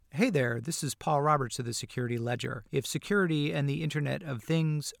Hey there, this is Paul Roberts of the Security Ledger. If security and the Internet of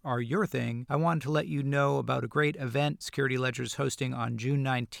Things are your thing, I wanted to let you know about a great event Security Ledger is hosting on June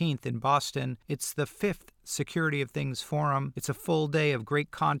 19th in Boston. It's the 5th Security of Things Forum. It's a full day of great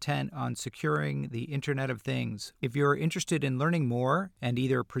content on securing the Internet of Things. If you're interested in learning more and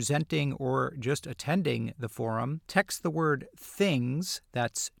either presenting or just attending the forum, text the word THINGS,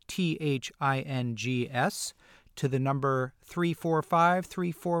 that's THINGS, to the number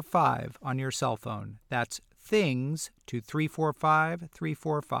 345345 on your cell phone. That's THINGS to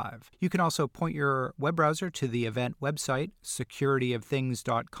 345345. You can also point your web browser to the event website,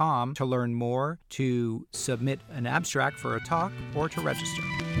 securityoftthings.com, to learn more, to submit an abstract for a talk, or to register.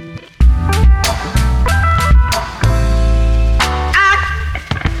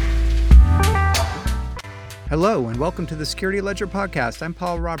 Hello, and welcome to the Security Ledger podcast. I'm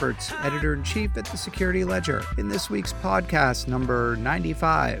Paul Roberts, editor-in-chief at the Security Ledger. In this week's podcast, number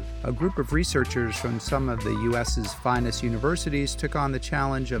 95, a group of researchers from some of the U.S.'s finest universities took on the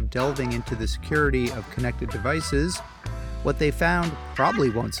challenge of delving into the security of connected devices. What they found probably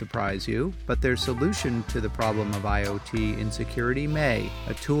won't surprise you, but their solution to the problem of IoT insecurity may.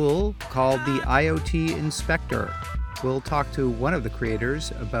 A tool called the IoT Inspector. We'll talk to one of the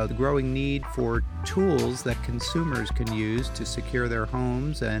creators about the growing need for tools that consumers can use to secure their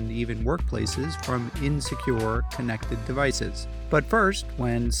homes and even workplaces from insecure connected devices. But first,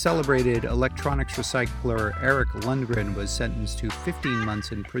 when celebrated electronics recycler Eric Lundgren was sentenced to 15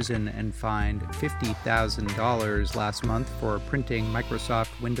 months in prison and fined $50,000 last month for printing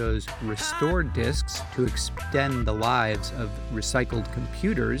Microsoft Windows Restore disks to extend the lives of recycled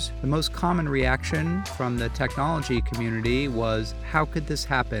computers, the most common reaction from the technology community was, how could this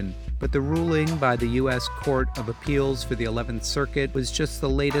happen? But the ruling by the U.S. Court of Appeals for the 11th Circuit was just the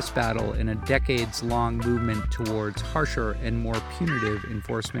latest battle in a decades-long movement towards harsher and more punitive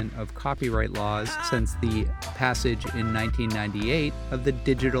enforcement of copyright laws since the passage in 1998 of the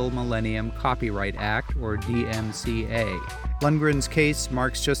Digital Millennium Copyright Act, or DMCA. Lundgren's case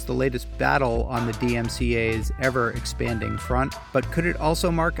marks just the latest battle on the DMCA's ever-expanding front, but could it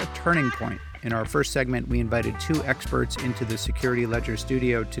also mark a turning point? In our first segment, we invited two experts into the Security Ledger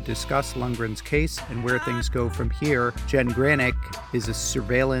studio to discuss Lundgren's case and where things go from here. Jen Granick is a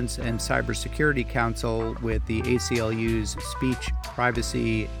surveillance and cybersecurity counsel with the ACLU's Speech,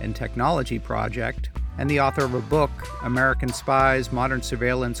 Privacy, and Technology Project, and the author of a book, American Spies, Modern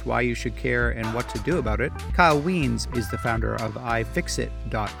Surveillance, Why You Should Care and What to Do About It. Kyle Wiens is the founder of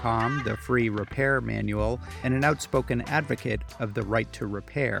iFixit.com, the free repair manual, and an outspoken advocate of the right to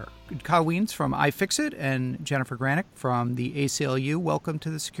repair. Kyle Wiens from iFixit and Jennifer Granick from the ACLU, welcome to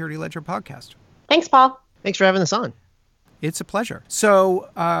the Security Ledger podcast. Thanks, Paul. Thanks for having us on. It's a pleasure. So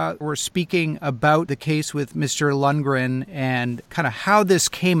we're speaking about the case with Mr. Lundgren and kind of how this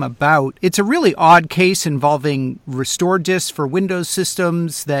came about. It's a really odd case involving restore disks for Windows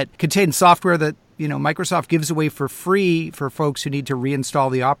systems that contain software that Microsoft gives away for free for folks who need to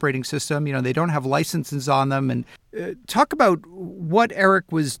reinstall the operating system. They don't have licenses on them. And talk about what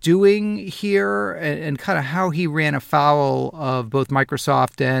Eric was doing here and kind of how he ran afoul of both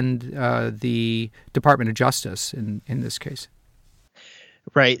Microsoft and the Department of Justice in this case.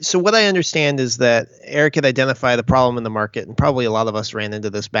 Right. So what I understand is that Eric had identified a problem in the market, and probably a lot of us ran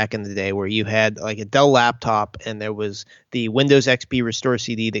into this back in the day, where you had like a Dell laptop and there was the Windows XP Restore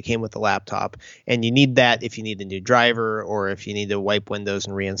CD that came with the laptop, and you need that if you need a new driver or if you need to wipe Windows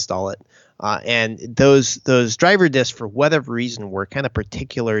and reinstall it. And those driver disks, for whatever reason, were kind of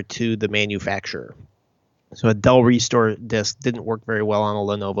particular to the manufacturer. So a Dell Restore disk didn't work very well on a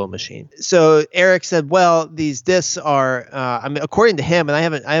Lenovo machine. So Eric said, well, these disks are, according to him, and I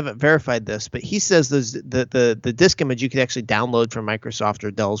haven't verified this, but he says the disk image you could actually download from Microsoft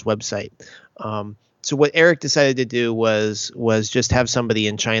or Dell's website. So what Eric decided to do was just have somebody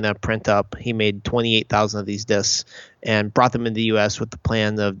in China print up. He made 28,000 of these disks and brought them into the U.S. with the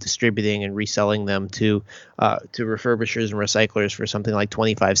plan of distributing and reselling them to refurbishers and recyclers for something like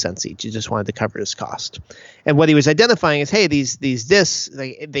 25 cents each. He just wanted to cover his cost. And what he was identifying is, hey, these disks,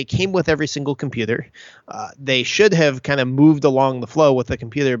 they came with every single computer. They should have kind of moved along the flow with the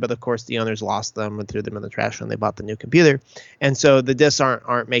computer, but of course the owners lost them and threw them in the trash when they bought the new computer. And so the disks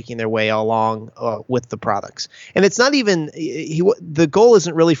aren't making their way along with the products. And it's not even the goal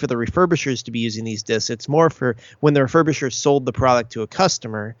isn't really for the refurbishers to be using these disks. It's more for when the refurbisher sold the product to a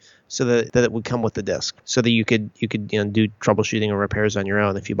customer, so that it would come with the disk, so that you could do troubleshooting or repairs on your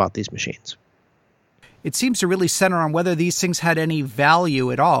own if you bought these machines. it seems to really center on whether these things had any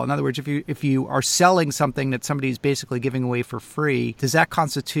value at all. In other words, if you are selling something that somebody's basically giving away for free, does that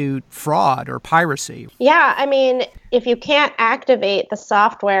constitute fraud or piracy? Yeah, I mean, if you can't activate the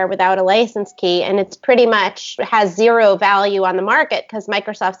software without a license key and it's pretty much has zero value on the market because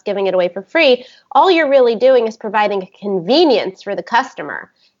Microsoft's giving it away for free, all you're really doing is providing a convenience for the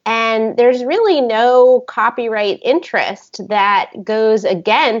customer. And there's really no copyright interest that goes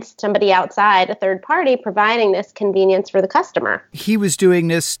against somebody outside, a third party, providing this convenience for the customer. He was doing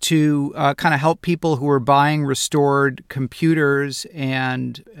this to kind of help people who were buying restored computers,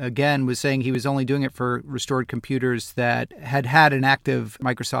 and again was saying he was only doing it for restored computers that had an active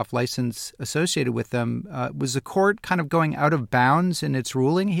Microsoft license associated with them. Was the court kind of going out of bounds in its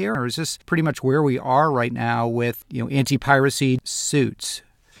ruling here, or is this pretty much where we are right now with anti-piracy suits?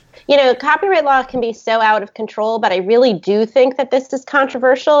 Copyright law can be so out of control, but I really do think that this is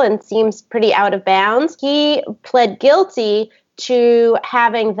controversial and seems pretty out of bounds. He pled guilty to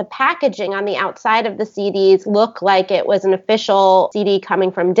having the packaging on the outside of the CDs look like it was an official CD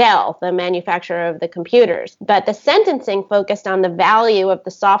coming from Dell, the manufacturer of the computers. But the sentencing focused on the value of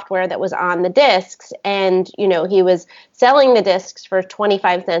the software that was on the discs. And, he was selling the discs for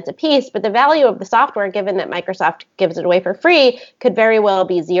 25 cents a piece, but the value of the software, given that Microsoft gives it away for free, could very well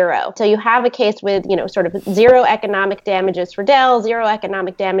be zero. So you have a case with, sort of zero economic damages for Dell, zero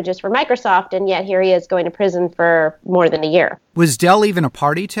economic damages for Microsoft, and yet here he is going to prison for more than a year. Was Dell even a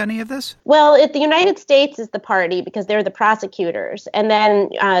party to any of this? Well, the United States is the party because they're the prosecutors. And then,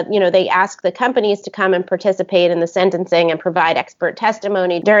 they ask the companies to come and participate in the sentencing and provide expert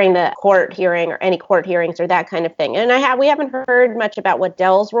testimony during the court hearing or any court hearings or that kind of thing. And we haven't heard much about what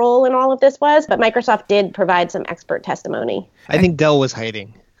Dell's role in all of this was, but Microsoft did provide some expert testimony. I think Dell was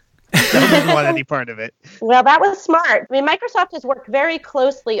hiding. Dell didn't want any part of it. Well, that was smart. I mean, Microsoft has worked very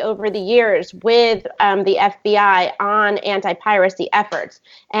closely over the years with the FBI on anti-piracy efforts.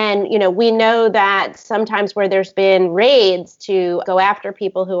 And, we know that sometimes where there's been raids to go after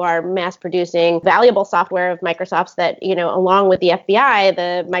people who are mass producing valuable software of Microsoft's that, along with the FBI,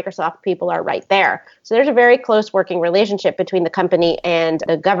 the Microsoft people are right there. So there's a very close working relationship between the company and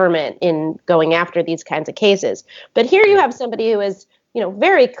the government in going after these kinds of cases. But here you have somebody who is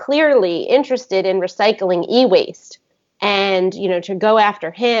very clearly interested in recycling e-waste. And, to go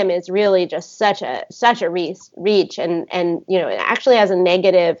after him is really just such a reach and it actually has a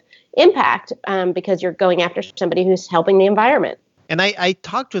negative impact because you're going after somebody who's helping the environment. And I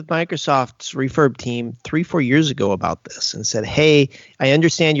talked with Microsoft's refurb team 3-4 years ago about this and said, hey, I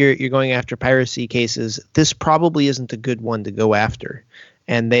understand you're going after piracy cases. This probably isn't a good one to go after.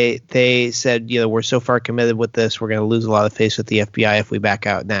 And they said, we're so far committed with this, we're going to lose a lot of face with the FBI if we back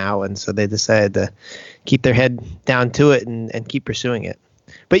out now. And so they decided to keep their head down to it and keep pursuing it.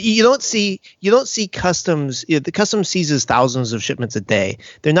 But you don't see customs. The customs seizes thousands of shipments a day.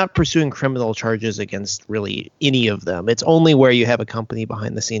 They're not pursuing criminal charges against really any of them. It's only where you have a company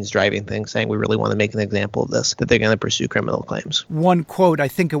behind the scenes driving things saying we really want to make an example of this that they're going to pursue criminal claims. One quote, I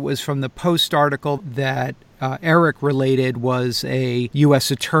think it was from the Post article that Eric related, was a U.S.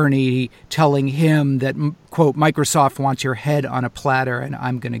 attorney telling him that, quote, Microsoft wants your head on a platter and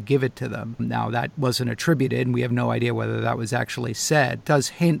I'm going to give it to them. Now, that wasn't attributed, and we have no idea whether that was actually said. It does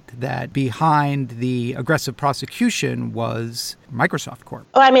hint that behind the aggressive prosecution was Microsoft Corp.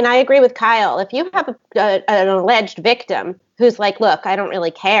 Oh, I mean, I agree with Kyle. If you have an alleged victim who's like, look, I don't really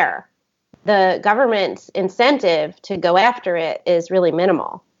care, the government's incentive to go after it is really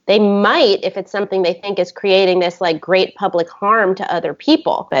minimal. They might, if it's something they think is creating this like great public harm to other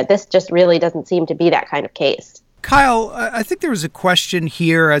people, but this just really doesn't seem to be that kind of case. Kyle, I think there was a question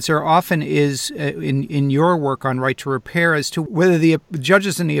here, as there often is in your work on right to repair, as to whether the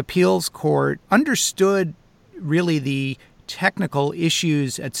judges in the appeals court understood really the technical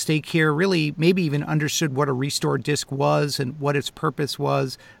issues at stake here, really maybe even understood what a restored disk was and what its purpose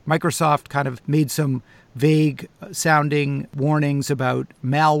was. Microsoft kind of made some vague sounding warnings about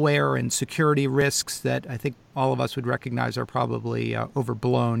malware and security risks that I think all of us would recognize are probably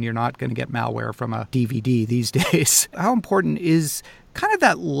overblown. You're not going to get malware from a DVD these days. How important is kind of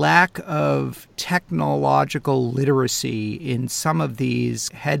that lack of technological literacy in some of these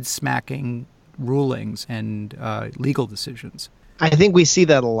head-smacking rulings and legal decisions? I think we see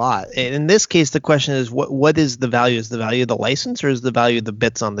that a lot. In this case, the question is, what is the value? Is the value of the license or is the value of the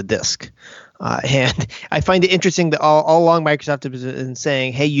bits on the disk? And I find it interesting that all along Microsoft has been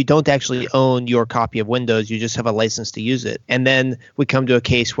saying, hey, you don't actually own your copy of Windows. You just have a license to use it. And then we come to a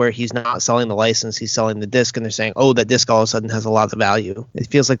case where he's not selling the license. He's selling the disk. And they're saying, oh, that disk all of a sudden has a lot of value. It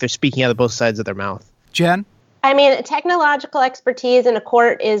feels like they're speaking out of both sides of their mouth. Jen? I mean, technological expertise in a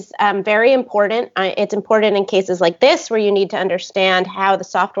court is very important. It's important in cases like this where you need to understand how the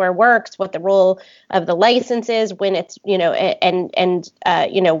software works, what the role of the license is, when it's,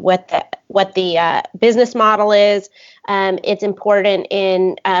 what the business model is. It's important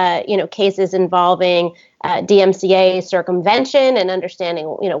in cases involving DMCA circumvention and understanding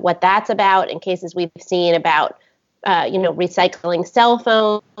what that's about. In cases we've seen about recycling cell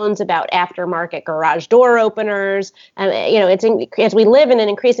phones, about aftermarket garage door openers. As we live in an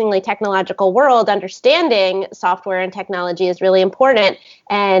increasingly technological world, understanding software and technology is really important.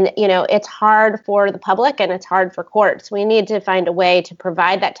 And, it's hard for the public and it's hard for courts. We need to find a way to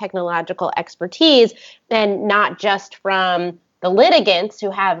provide that technological expertise, and not just from the litigants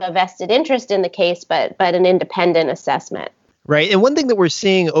who have a vested interest in the case, but an independent assessment. Right. And one thing that we're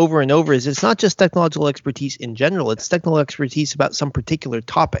seeing over and over is it's not just technological expertise in general. It's technical expertise about some particular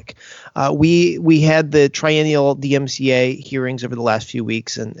topic. We had the triennial DMCA hearings over the last few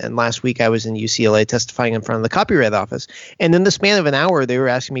weeks. And last week I was in UCLA testifying in front of the Copyright Office. And in the span of an hour, they were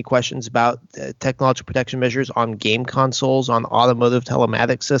asking me questions about technological protection measures on game consoles, on automotive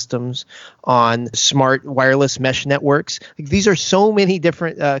telematics systems, on smart wireless mesh networks. These are so many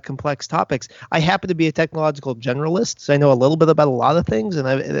different complex topics. I happen to be a technological generalist, so I know a little bit about a lot of things, and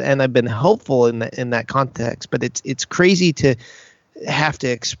I've been helpful in that context. But it's crazy to have to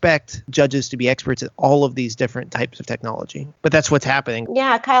expect judges to be experts at all of these different types of technology. But that's what's happening.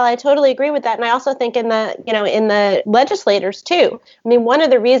 Yeah, Kyle, I totally agree with that. And I also think in the legislators too. I mean, one of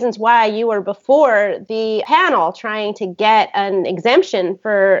the reasons why you were before the panel trying to get an exemption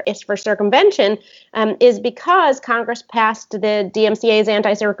for circumvention is because Congress passed the DMCA's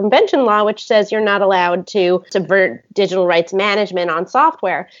anti-circumvention law, which says you're not allowed to subvert digital rights management on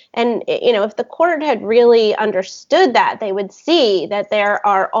software. And, if the court had really understood that, they would see that there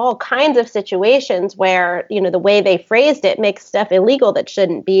are all kinds of situations where, the way they phrased it makes stuff illegal that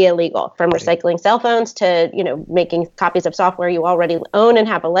shouldn't be illegal, from recycling cell phones to, making copies of software you already own and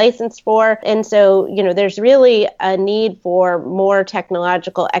have a license for. And so, there's really a need for more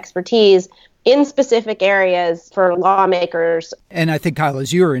technological expertise in specific areas for lawmakers. And I think, Kyle,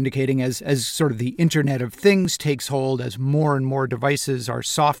 as you were indicating, as sort of the Internet of Things takes hold, as more and more devices are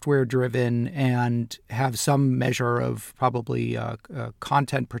software driven and have some measure of probably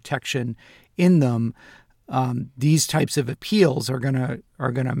content protection in them, these types of appeals are gonna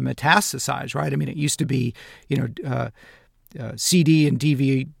metastasize, right? I mean, it used to be, CD and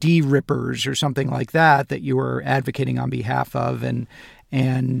DVD rippers or something like that you were advocating on behalf of,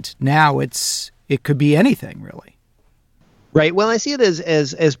 and now it could be anything, really. Right. Well, I see it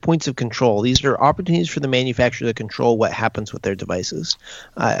as points of control. These are opportunities for the manufacturer to control what happens with their devices.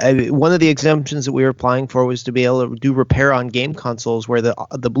 One of the exemptions that we were applying for was to be able to do repair on game consoles where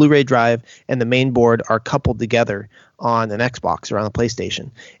the Blu-ray drive and the main board are coupled together on an Xbox or on a PlayStation.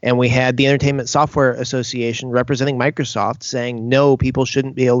 And we had the Entertainment Software Association representing Microsoft saying, no, people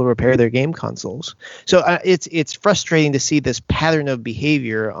shouldn't be able to repair their game consoles. So it's frustrating to see this pattern of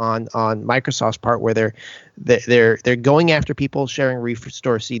behavior on Microsoft's part where they're going after people sharing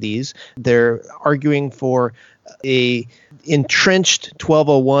restore CDs. They're arguing for a entrenched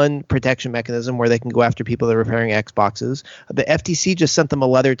 1201 protection mechanism where they can go after people that are repairing Xboxes. The FTC just sent them a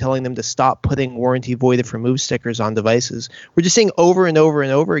letter telling them to stop putting warranty void if removed stickers on devices. We're just seeing over and over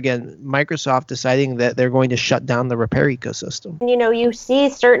and over again Microsoft deciding that they're going to shut down the repair ecosystem. You see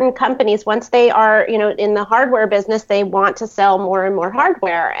certain companies, once they are, in the hardware business, they want to sell more and more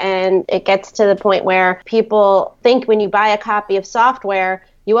hardware. And it gets to the point where people think when you buy a copy of software,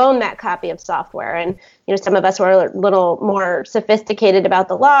 you own that copy of software. And, some of us who are a little more sophisticated about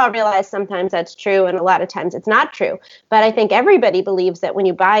the law realize sometimes that's true and a lot of times it's not true. But I think everybody believes that when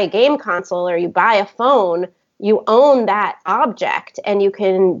you buy a game console or you buy a phone, you own that object and you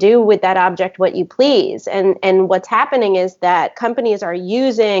can do with that object what you please. And what's happening is that companies are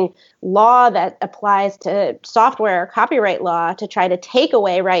using law that applies to software, copyright law, to try to take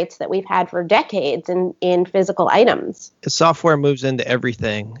away rights that we've had for decades in physical items. As software moves into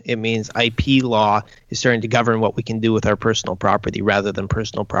everything, it means IP law is starting to govern what we can do with our personal property rather than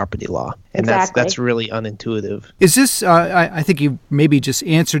personal property law. And exactly. That's really unintuitive. Is this, I think you maybe just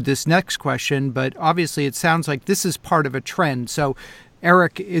answered this next question, but obviously it sounds like this is part of a trend. So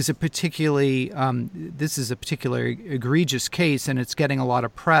Eric is this is a particularly egregious case, and it's getting a lot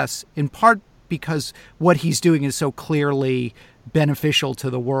of press, in part because what he's doing is so clearly beneficial to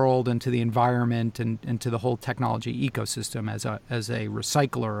the world and to the environment and to the whole technology ecosystem as a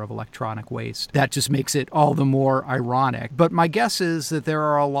recycler of electronic waste. That just makes it all the more ironic. But my guess is that there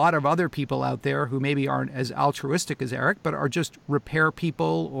are a lot of other people out there who maybe aren't as altruistic as Eric, but are just repair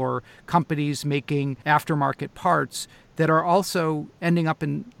people or companies making aftermarket parts that are also ending up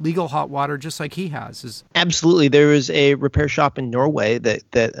in legal hot water just like he has. Absolutely. There was a repair shop in Norway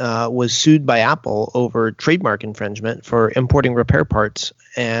that was sued by Apple over trademark infringement for importing repair parts.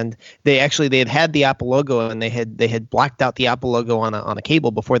 And they had the Apple logo, and they had blacked out the Apple logo on a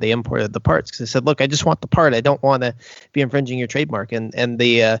cable before they imported the parts, because they said, look, I just want the part. I don't want to be infringing your trademark. And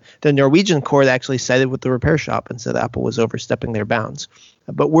the Norwegian court actually sided with the repair shop and said Apple was overstepping their bounds.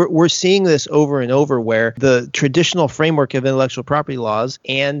 But we're seeing this over and over, where the traditional framework of intellectual property laws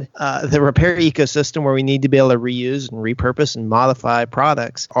and the repair ecosystem, where we need to be able to reuse and repurpose and modify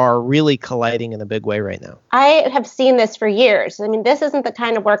products, are really colliding in a big way right now. I have seen this for years. I mean, this isn't the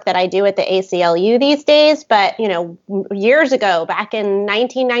kind of work that I do at the ACLU these days, but years ago, back in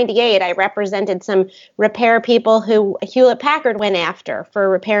 1998, I represented some repair people who Hewlett-Packard went after for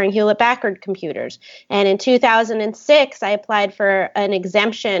repairing Hewlett-Packard computers. And in 2006, I applied for an exemption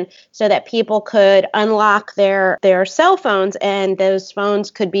so that people could unlock their cell phones, and those phones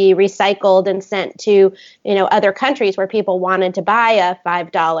could be recycled and sent to other countries where people wanted to buy a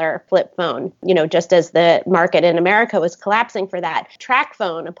 $5 flip phone, just as the market in America was collapsing for that.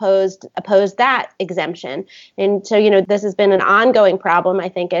 TracFone opposed that exemption. And so, this has been an ongoing problem. I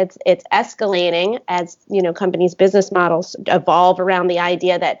think it's escalating as, companies' business models evolve around the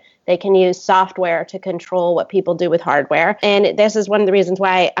idea that they can use software to control what people do with hardware. And this is one of the reasons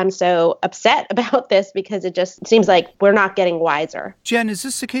why I'm so upset about this, because it just seems like we're not getting wiser. Jen, is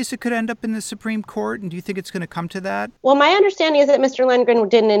this a case that could end up in the Supreme Court? And do you think it's going to come to that? Well, my understanding is that Mr. Lundgren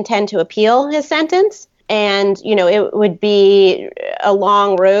didn't intend to appeal his sentence. And, it would be a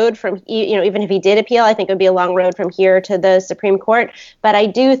long road from, even if he did appeal, I think it would be a long road from here to the Supreme Court. But I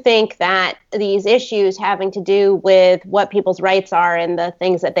do think that these issues having to do with what people's rights are and the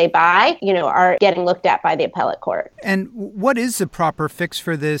things that they buy, are getting looked at by the appellate court. And what is the proper fix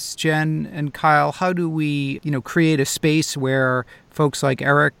for this, Jen and Kyle? How do we, create a space where folks like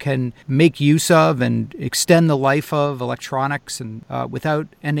Eric can make use of and extend the life of electronics and without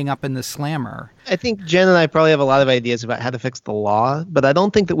ending up in the slammer? I think Jen and I probably have a lot of ideas about how to fix the law, but I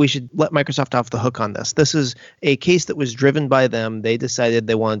don't think that we should let Microsoft off the hook on this. This is a case that was driven by them. They decided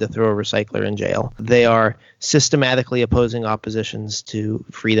they wanted to throw a recycler in jail. They are systematically opposing oppositions to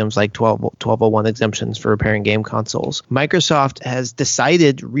freedoms like 1201 exemptions for repairing game consoles. Microsoft has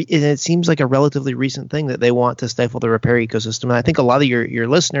decided, and it seems like a relatively recent thing, that they want to stifle the repair ecosystem. And I think a lot of your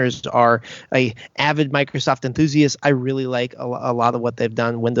listeners are avid Microsoft enthusiasts. I really like a lot of what they've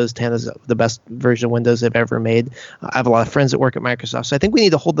done. Windows 10 is the best version of Windows they've ever made. I have a lot of friends that work at Microsoft. So I think we need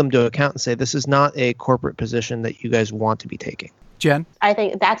to hold them to account and say, this is not a corporate position that you guys want to be taking. Jen? I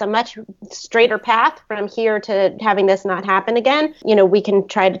think that's a much straighter path from here to having this not happen again. We can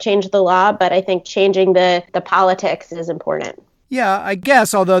try to change the law, but I think changing the politics is important. Yeah, I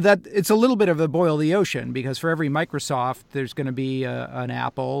guess, although that it's a little bit of a boil the ocean, because for every Microsoft, there's going to be an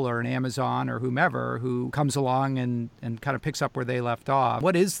Apple or an Amazon or whomever who comes along and kind of picks up where they left off.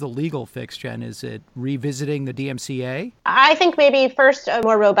 What is the legal fix, Jen? Is it revisiting the DMCA? I think maybe first a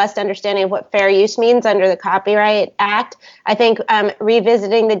more robust understanding of what fair use means under the Copyright Act. I think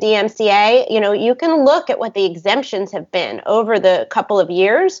revisiting the DMCA, you can look at what the exemptions have been over the couple of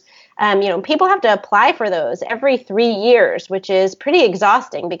years. People have to apply for those every 3 years, which is pretty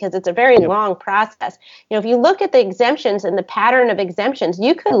exhausting because it's a very long process. If you look at the exemptions and the pattern of exemptions,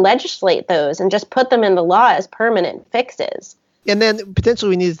 you could legislate those and just put them in the law as permanent fixes. And then potentially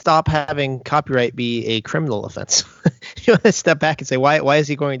we need to stop having copyright be a criminal offense. You want to step back and say, why is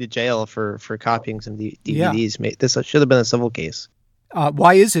he going to jail for copying some DVDs? Yeah. This should have been a civil case.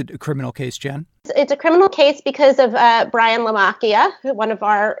 Why is it a criminal case, Jen? It's a criminal case because of Brian Lamacchia, one of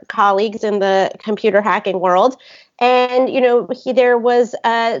our colleagues in the computer hacking world. And, there was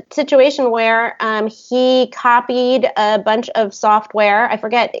a situation where he copied a bunch of software. I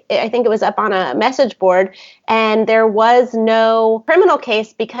think it was up on a message board. And there was no criminal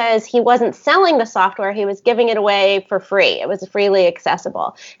case because he wasn't selling the software. He was giving it away for free. It was freely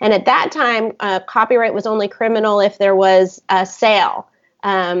accessible. And at that time, copyright was only criminal if there was a sale.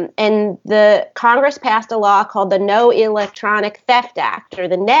 And the Congress passed a law called the No Electronic Theft Act, or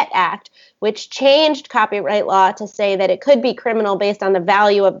the NET Act, which changed copyright law to say that it could be criminal based on the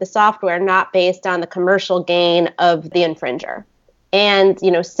value of the software, not based on the commercial gain of the infringer. And,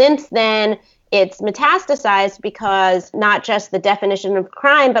 since then, it's metastasized because not just the definition of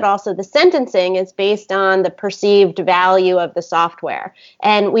crime, but also the sentencing is based on the perceived value of the software.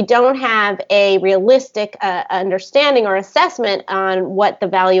 And we don't have a realistic understanding or assessment on what the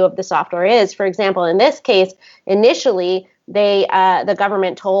value of the software is. For example, in this case, initially, the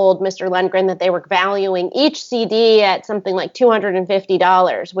government told Mr. Lundgren that they were valuing each CD at something like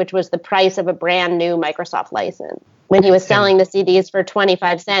 $250, which was the price of a brand new Microsoft license, when he was selling the CDs for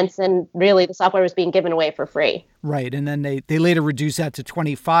 25 cents, and really the software was being given away for free. Right, and then they later reduced that to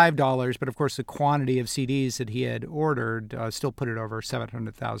 $25, but of course the quantity of CDs that he had ordered still put it over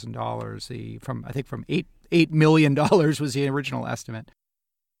 $700,000. From $8 million was the original estimate.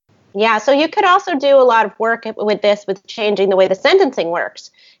 Yeah, so you could also do a lot of work with this, with changing the way the sentencing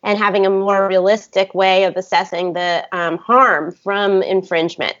works and having a more realistic way of assessing the harm from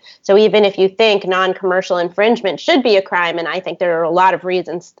infringement. So even if you think non-commercial infringement should be a crime, and I think there are a lot of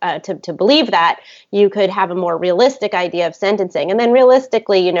reasons to believe that, you could have a more realistic idea of sentencing. And then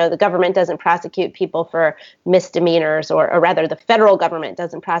realistically, the government doesn't prosecute people for misdemeanors, or rather the federal government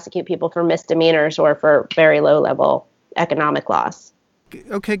doesn't prosecute people for misdemeanors or for very low-level economic loss.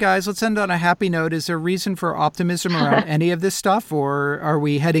 Okay, guys, let's end on a happy note. Is there reason for optimism around any of this stuff, or are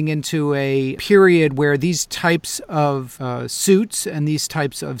we heading into a period where these types of suits and these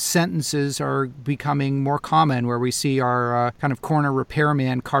types of sentences are becoming more common, where we see our kind of corner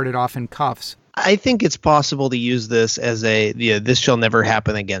repairman carted off in cuffs? I think it's possible to use this as a this shall never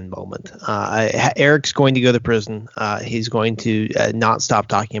happen again moment. Eric's going to go to prison. He's going to not stop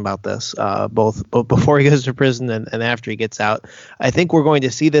talking about this, both before he goes to prison and after he gets out. I think we're going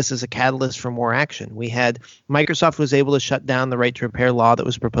to see this as a catalyst for more action. Microsoft was able to shut down the right to repair law that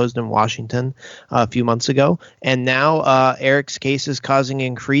was proposed in Washington a few months ago. And now Eric's case is causing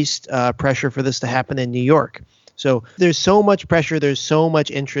increased pressure for this to happen in New York. So there's so much pressure, there's so much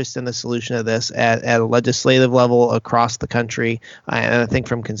interest in the solution of this at a legislative level across the country, and I think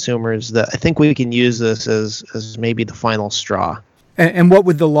from consumers, that I think we can use this as maybe the final straw. And what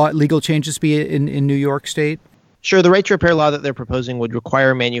would the legal changes be in New York State? Sure. The right to repair law that they're proposing would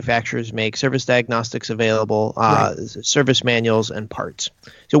require manufacturers make service diagnostics available, service manuals, and parts.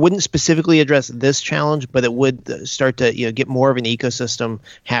 So it wouldn't specifically address this challenge, but it would start to get more of an ecosystem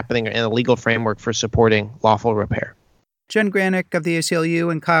happening and a legal framework for supporting lawful repair. Jen Granick of the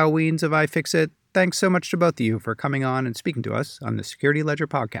ACLU and Kyle Wiens of iFixit, thanks so much to both of you for coming on and speaking to us on the Security Ledger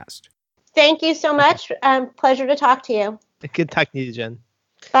podcast. Thank you so much. Pleasure to talk to you. Good talking to you, Jen.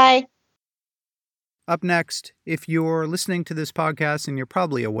 Bye. Up next, if you're listening to this podcast, and you're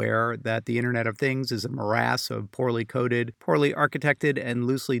probably aware that the Internet of Things is a morass of poorly coded, poorly architected, and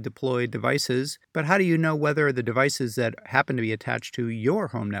loosely deployed devices, but how do you know whether the devices that happen to be attached to your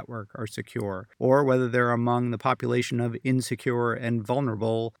home network are secure, or whether they're among the population of insecure and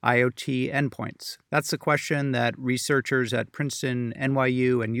vulnerable IoT endpoints? That's the question that researchers at Princeton,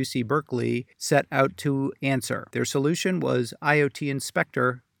 NYU, and UC Berkeley set out to answer. Their solution was IoT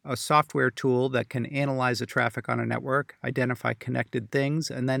Inspector, a software tool that can analyze the traffic on a network, identify connected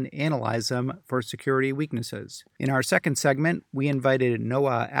things, and then analyze them for security weaknesses. In our second segment, we invited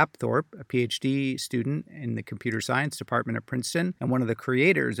Noah Apthorpe, a PhD student in the computer science department at Princeton and one of the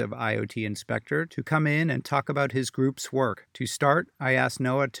creators of IoT Inspector, to come in and talk about his group's work. To start, I asked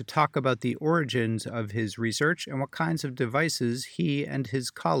Noah to talk about the origins of his research and what kinds of devices he and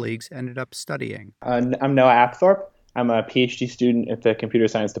his colleagues ended up studying. I'm Noah Apthorpe. I'm a PhD student at the computer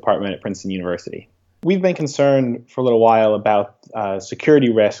science department at Princeton University. We've been concerned for a little while about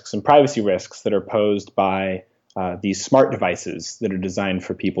security risks and privacy risks that are posed by these smart devices that are designed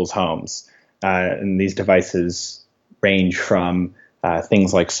for people's homes. And these devices range from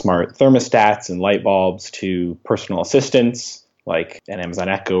things like smart thermostats and light bulbs to personal assistants like an Amazon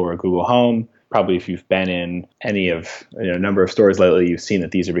Echo or a Google Home. Probably if you've been in any of a number of stores lately, you've seen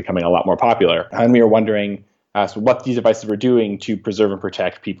that these are becoming a lot more popular. And we are wondering what these devices were doing to preserve and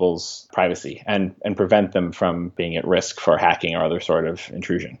protect people's privacy and prevent them from being at risk for hacking or other sort of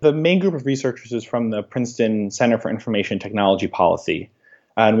intrusion. The main group of researchers is from the Princeton Center for Information Technology Policy.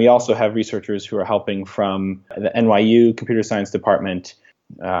 And we also have researchers who are helping from the NYU Computer Science Department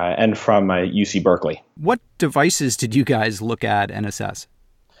and from UC Berkeley. What devices did you guys look at and assess?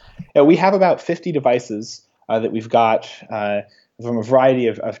 We have about 50 devices that we've got from a variety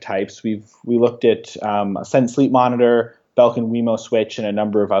of types. We looked at a Sense Sleep Monitor, Belkin Wemo switch, and a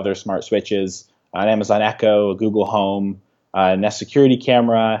number of other smart switches, an Amazon Echo, a Google Home, a Nest Security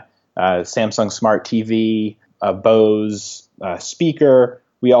Camera, Samsung Smart TV, a Bose speaker.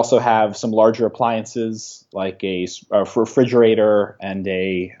 We also have some larger appliances like a refrigerator and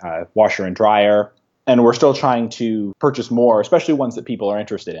a washer and dryer. And we're still trying to purchase more, especially ones that people are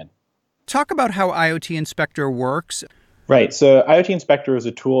interested in. Talk about how IoT Inspector works. Right. So IoT Inspector is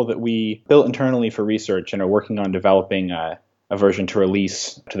a tool that we built internally for research and are working on developing a version to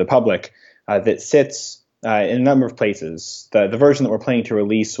release to the public that sits in a number of places. The version that we're planning to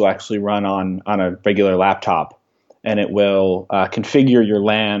release will actually run on a regular laptop, and it will configure your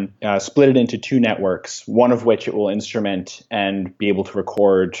LAN, split it into two networks, one of which it will instrument and be able to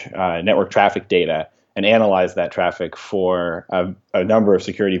record network traffic data and analyze that traffic for a number of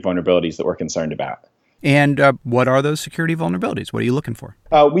security vulnerabilities that we're concerned about. And what are those security vulnerabilities? What are you looking for?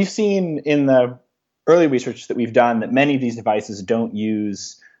 We've seen in the early research that we've done that many of these devices don't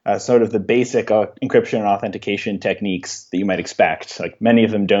use sort of the basic encryption and authentication techniques that you might expect. Like many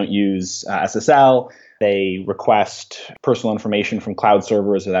of them don't use SSL. They request personal information from cloud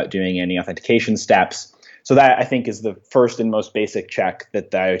servers without doing any authentication steps. So that, I think, is the first and most basic check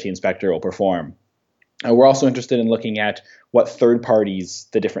that the IoT Inspector will perform. We're also interested in looking at what third parties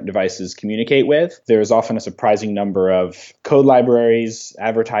the different devices communicate with. There's often a surprising number of code libraries,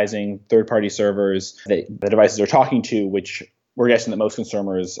 advertising, third-party servers that the devices are talking to, which we're guessing that most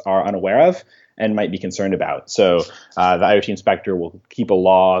consumers are unaware of and might be concerned about. So the IoT Inspector will keep a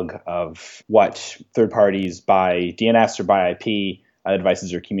log of what third parties by DNS or by IP the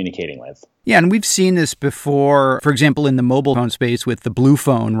devices are communicating with. Yeah, and we've seen this before, for example, in the mobile phone space with the blue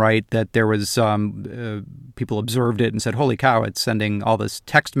phone, right, that there was people observed it and said, holy cow, it's sending all this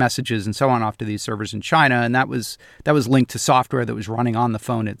text messages and so on off to these servers in China. And that was linked to software that was running on the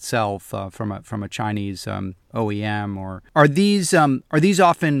phone itself from a Chinese OEM. Or are these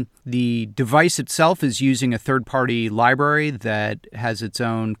often the device itself is using a third-party library that has its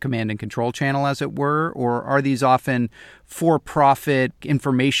own command and control channel, as it were? Or are these often for-profit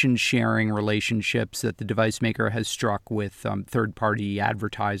information sharing relationships that the device maker has struck with third-party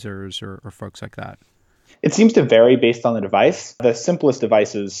advertisers or folks like that? It seems to vary based on the device. The simplest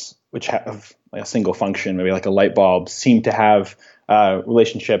devices, which have a single function, maybe like a light bulb, seem to have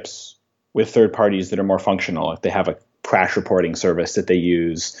relationships with third parties that are more functional. If they have a crash reporting service that they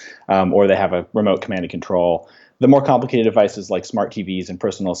use, or they have a remote command and control. The more complicated devices like smart TVs and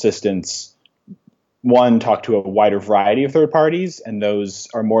personal assistants, one, talk to a wider variety of third parties, and those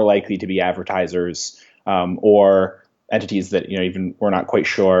are more likely to be advertisers or entities that even we're not quite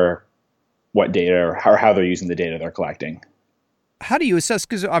sure what data or how they're using the data they're collecting. How do you assess,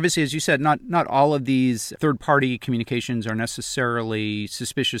 because obviously, as you said, not all of these third-party communications are necessarily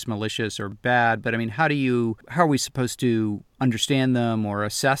suspicious, malicious, or bad, but I mean, how are we supposed to understand them or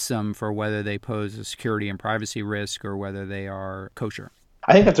assess them for whether they pose a security and privacy risk or whether they are kosher?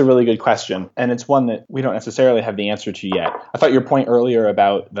 I think that's a really good question, and it's one that we don't necessarily have the answer to yet. I thought your point earlier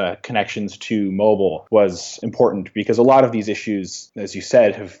about the connections to mobile was important because a lot of these issues, as you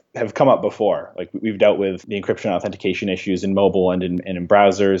said, have come up before. Like we've dealt with the encryption and authentication issues in mobile and in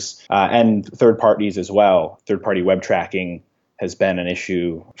browsers and third parties as well. Third-party web tracking has been an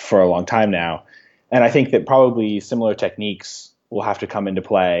issue for a long time now. And I think that probably similar techniques will have to come into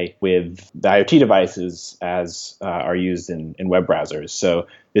play with the IoT devices as are used in web browsers. So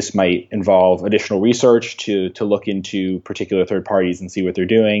this might involve additional research to look into particular third parties and see what they're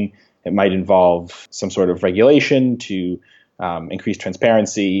doing. It might involve some sort of regulation to increase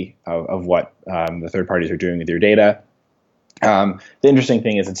transparency of what the third parties are doing with your data. The interesting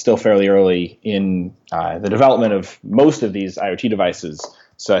thing is it's still fairly early in the development of most of these IoT devices.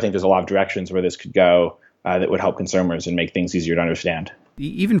 So I think there's a lot of directions where this could go that would help consumers and make things easier to understand.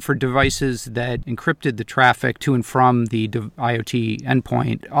 Even for devices that encrypted the traffic to and from the IoT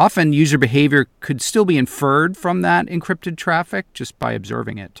endpoint, often user behavior could still be inferred from that encrypted traffic just by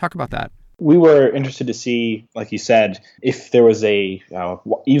observing it. Talk about that. We were interested to see, like you said, if there was a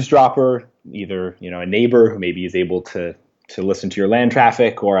eavesdropper, either a neighbor who maybe is able to listen to your LAN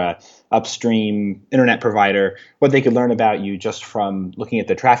traffic or a upstream internet provider, what they could learn about you just from looking at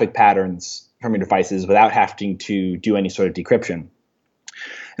the traffic patterns from your devices without having to do any sort of decryption.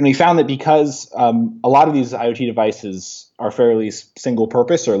 And we found that because a lot of these IoT devices are fairly single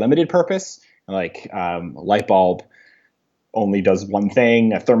purpose or limited purpose, like a light bulb only does one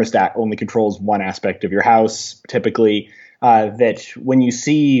thing, a thermostat only controls one aspect of your house, typically, that when you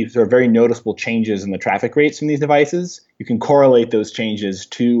see sort of very noticeable changes in the traffic rates from these devices, you can correlate those changes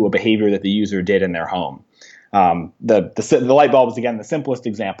to a behavior that the user did in their home. The light bulb is, again, the simplest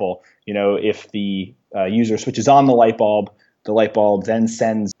example. If the user switches on the light bulb then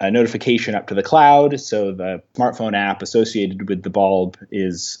sends a notification up to the cloud. So the smartphone app associated with the bulb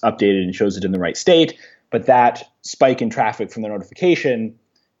is updated and shows it in the right state. But that spike in traffic from the notification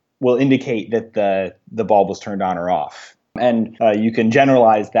will indicate that the bulb was turned on or off. And you can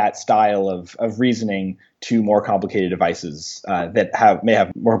generalize that style of reasoning to more complicated devices that may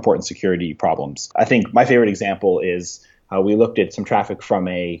have more important security problems. I think my favorite example is we looked at some traffic from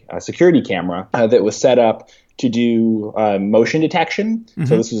a security camera that was set up to do motion detection. Mm-hmm.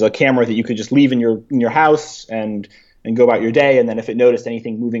 So this was a camera that you could just leave in your house and go about your day. And then if it noticed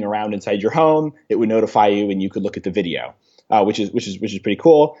anything moving around inside your home, it would notify you and you could look at the video, which is pretty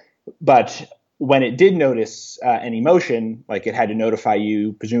cool. But when it did notice any motion, like it had to notify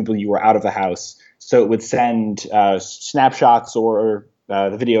you, presumably you were out of the house. So it would send snapshots or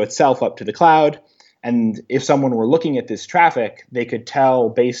the video itself up to the cloud. And if someone were looking at this traffic, they could tell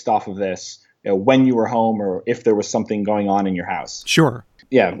based off of this, when you were home or if there was something going on in your house. Sure.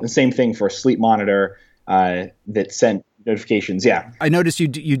 Yeah. The same thing for a sleep monitor that sent notifications. Yeah. I noticed you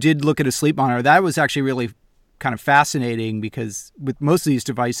did look at a sleep monitor. That was actually really kind of fascinating because with most of these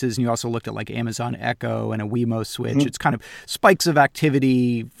devices, and you also looked at like Amazon Echo and a Wemo switch, mm-hmm. It's kind of spikes of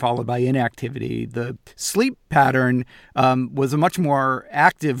activity followed by inactivity. The sleep pattern was a much more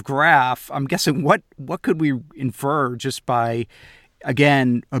active graph. I'm guessing what could we infer just by,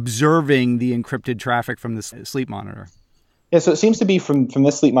 again, observing the encrypted traffic from the sleep monitor? Yeah, so it seems to be from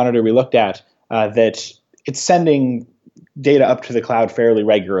this sleep monitor we looked at that it's sending data up to the cloud fairly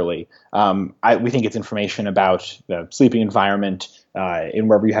regularly. We think it's information about the sleeping environment in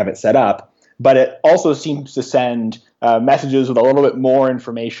wherever you have it set up, but it also seems to send messages with a little bit more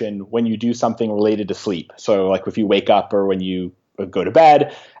information when you do something related to sleep. So like if you wake up or when you go to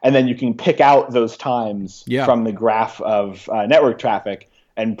bed, and then you can pick out those times from the graph of network traffic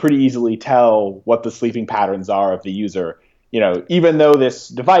and pretty easily tell what the sleeping patterns are of the user. Even though this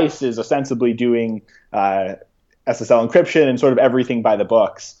device is ostensibly doing SSL encryption and sort of everything by the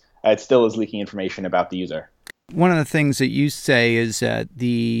books, it still is leaking information about the user. One of the things that you say is that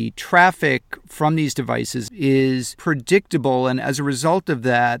the traffic from these devices is predictable, and as a result of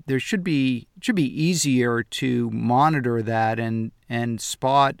that, there should be easier to monitor that and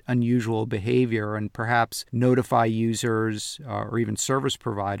spot unusual behavior and perhaps notify users or even service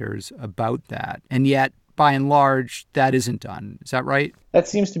providers about that. And yet, by and large, that isn't done. Is that right? That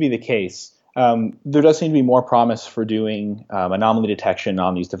seems to be the case. There does seem to be more promise for doing anomaly detection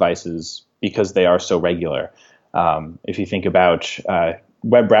on these devices because they are so regular. If you think about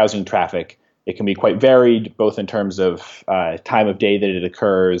web browsing traffic, it can be quite varied, both in terms of time of day that it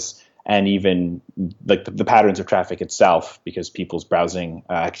occurs and even like the patterns of traffic itself, because people's browsing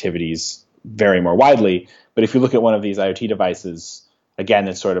activities vary more widely. But if you look at one of these IoT devices, again,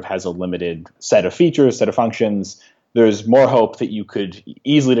 it sort of has a limited set of features, set of functions. There's more hope that you could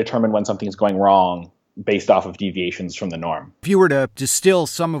easily determine when something's going wrong based off of deviations from the norm. If you were to distill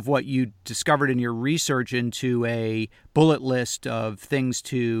some of what you discovered in your research into a bullet list of things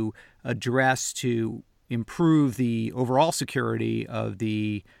to address to improve the overall security of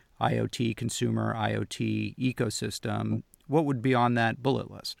the IoT consumer IoT ecosystem, what would be on that bullet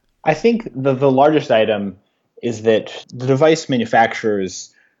list? I think the largest item is that the device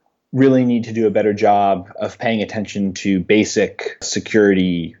manufacturers really need to do a better job of paying attention to basic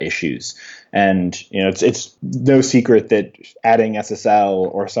security issues. And it's no secret that adding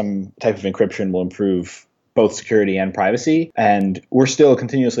SSL or some type of encryption will improve both security and privacy. And we're still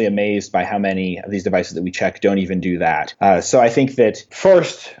continuously amazed by how many of these devices that we check don't even do that. So I think that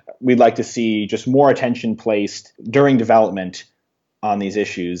first, we'd like to see just more attention placed during development on these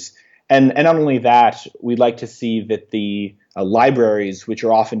issues. And not only that, we'd like to see that the libraries, which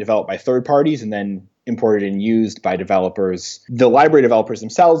are often developed by third parties and then imported and used by developers, the library developers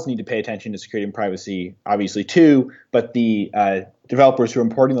themselves need to pay attention to security and privacy, obviously, too. But the developers who are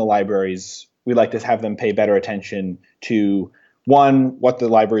importing the libraries, we'd like to have them pay better attention to, one, what the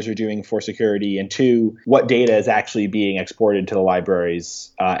libraries are doing for security, and two, what data is actually being exported to the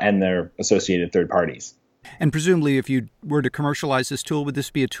libraries and their associated third parties. And presumably, if you were to commercialize this tool, would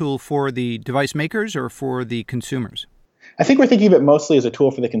this be a tool for the device makers or for the consumers? I think we're thinking of it mostly as a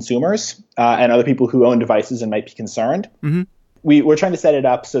tool for the consumers and other people who own devices and might be concerned. Mm-hmm. We're trying to set it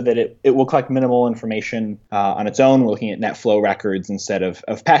up so that it will collect minimal information on its own. We're looking at net flow records instead of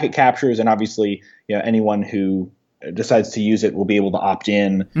packet captures. And obviously, anyone who decides to use it will be able to opt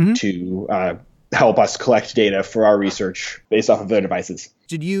in to help us collect data for our research based off of their devices.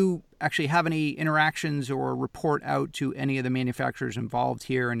 Did you actually have any interactions or report out to any of the manufacturers involved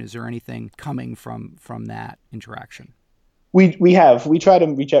here? And is there anything coming from that interaction? We have. We try to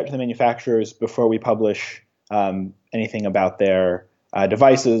reach out to the manufacturers before we publish anything about their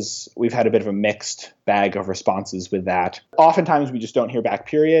devices. We've had a bit of a mixed bag of responses with that. Oftentimes, we just don't hear back,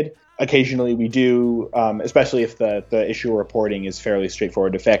 period. Occasionally, we do, especially if the issue we're reporting is fairly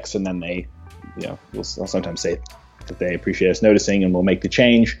straightforward to fix, and then they, we'll sometimes say that they appreciate us noticing and will make the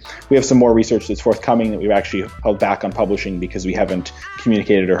change. We have some more research that's forthcoming that we've actually held back on publishing because we haven't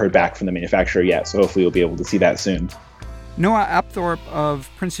communicated or heard back from the manufacturer yet. So hopefully we'll be able to see that soon. Noah Apthorpe of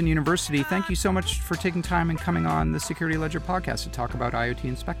Princeton University, thank you so much for taking time and coming on the Security Ledger podcast to talk about IoT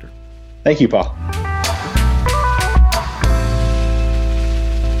Inspector. Thank you, Paul.